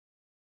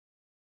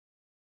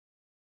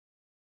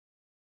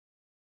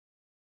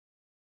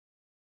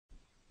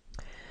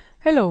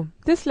Hello,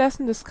 this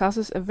lesson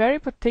discusses a very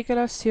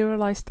particular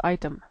serialized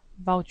item,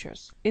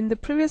 vouchers. In the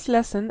previous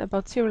lesson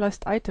about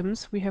serialized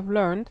items, we have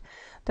learned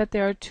that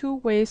there are two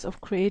ways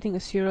of creating a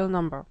serial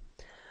number.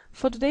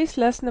 For today's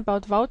lesson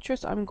about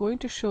vouchers, I'm going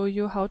to show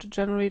you how to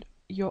generate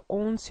your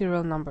own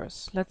serial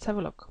numbers. Let's have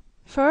a look.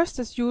 First,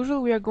 as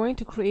usual, we are going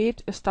to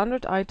create a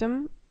standard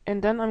item,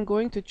 and then I'm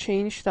going to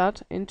change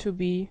that into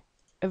be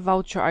a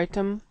voucher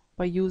item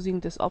by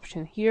using this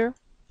option here.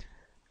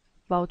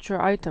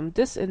 Voucher item.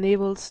 This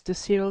enables the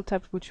serial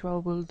tab, which I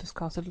will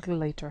discuss a little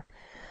later.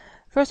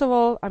 First of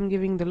all, I'm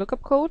giving the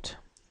lookup code,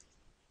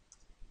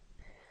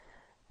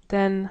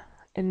 then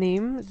a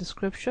name, a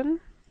description,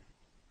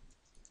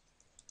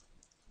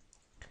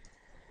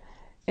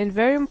 and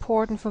very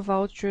important for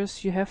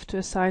vouchers, you have to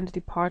assign the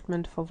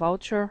department for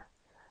voucher,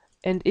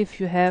 and if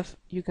you have,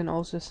 you can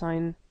also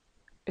assign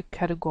a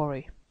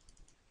category.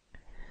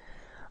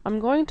 I'm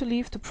going to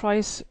leave the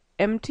price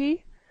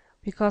empty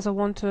because I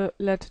want to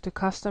let the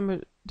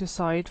customer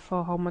decide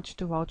for how much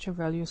the voucher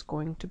value is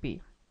going to be.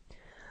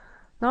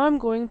 Now I'm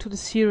going to the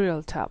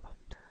serial tab.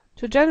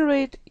 To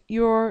generate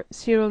your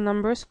serial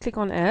numbers, click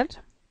on Add,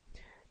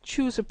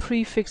 choose a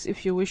prefix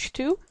if you wish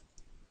to,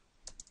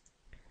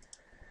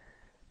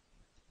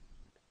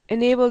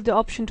 enable the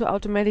option to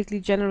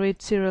automatically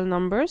generate serial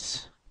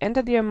numbers,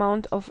 enter the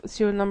amount of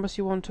serial numbers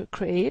you want to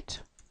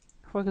create,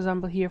 for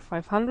example here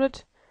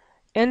 500,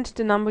 and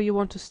the number you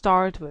want to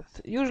start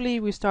with. Usually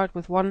we start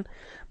with 1,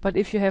 but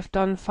if you have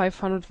done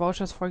 500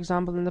 vouchers, for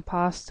example, in the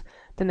past,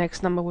 the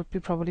next number would be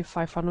probably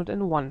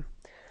 501.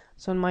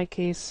 So in my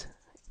case,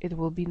 it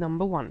will be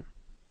number 1.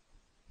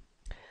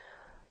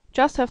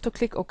 Just have to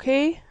click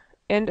OK,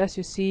 and as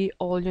you see,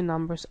 all your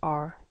numbers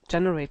are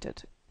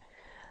generated.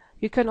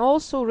 You can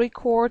also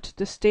record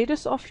the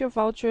status of your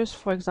vouchers,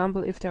 for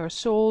example, if they are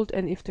sold,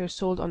 and if they're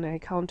sold on an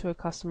account to a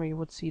customer, you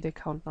would see the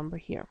account number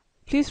here.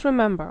 Please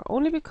remember,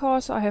 only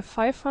because I have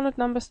 500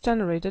 numbers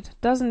generated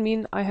doesn't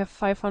mean I have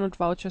 500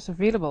 vouchers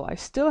available. I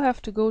still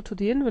have to go to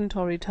the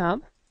Inventory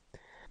tab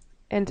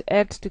and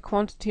add the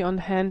quantity on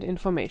hand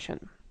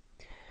information.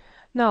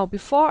 Now,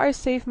 before I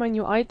save my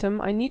new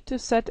item, I need to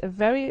set a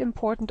very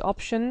important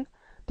option,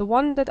 the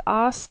one that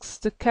asks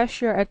the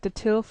cashier at the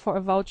till for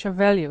a voucher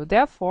value.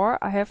 Therefore,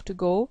 I have to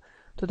go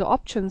to the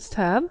Options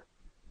tab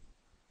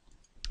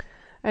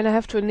and I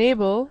have to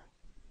enable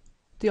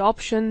the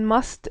option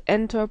must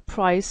enter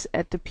price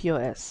at the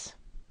POS.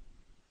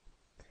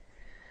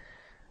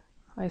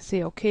 I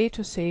say OK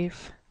to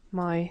save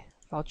my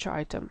voucher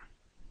item.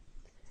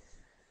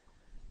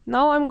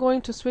 Now I'm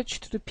going to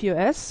switch to the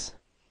POS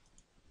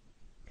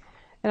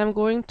and I'm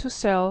going to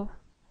sell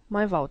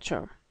my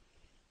voucher.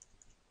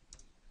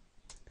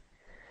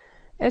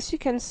 As you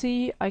can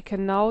see, I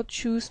can now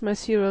choose my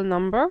serial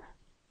number.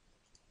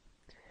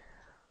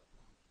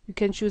 You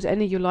can choose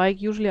any you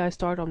like. Usually I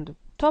start on the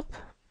top.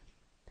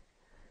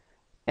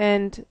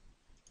 And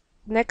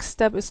next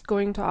step is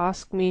going to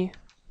ask me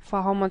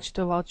for how much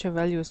the voucher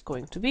value is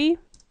going to be.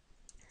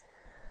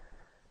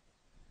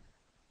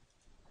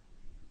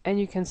 And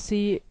you can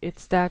see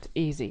it's that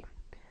easy.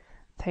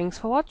 Thanks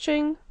for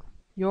watching,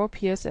 your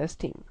PSS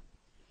team.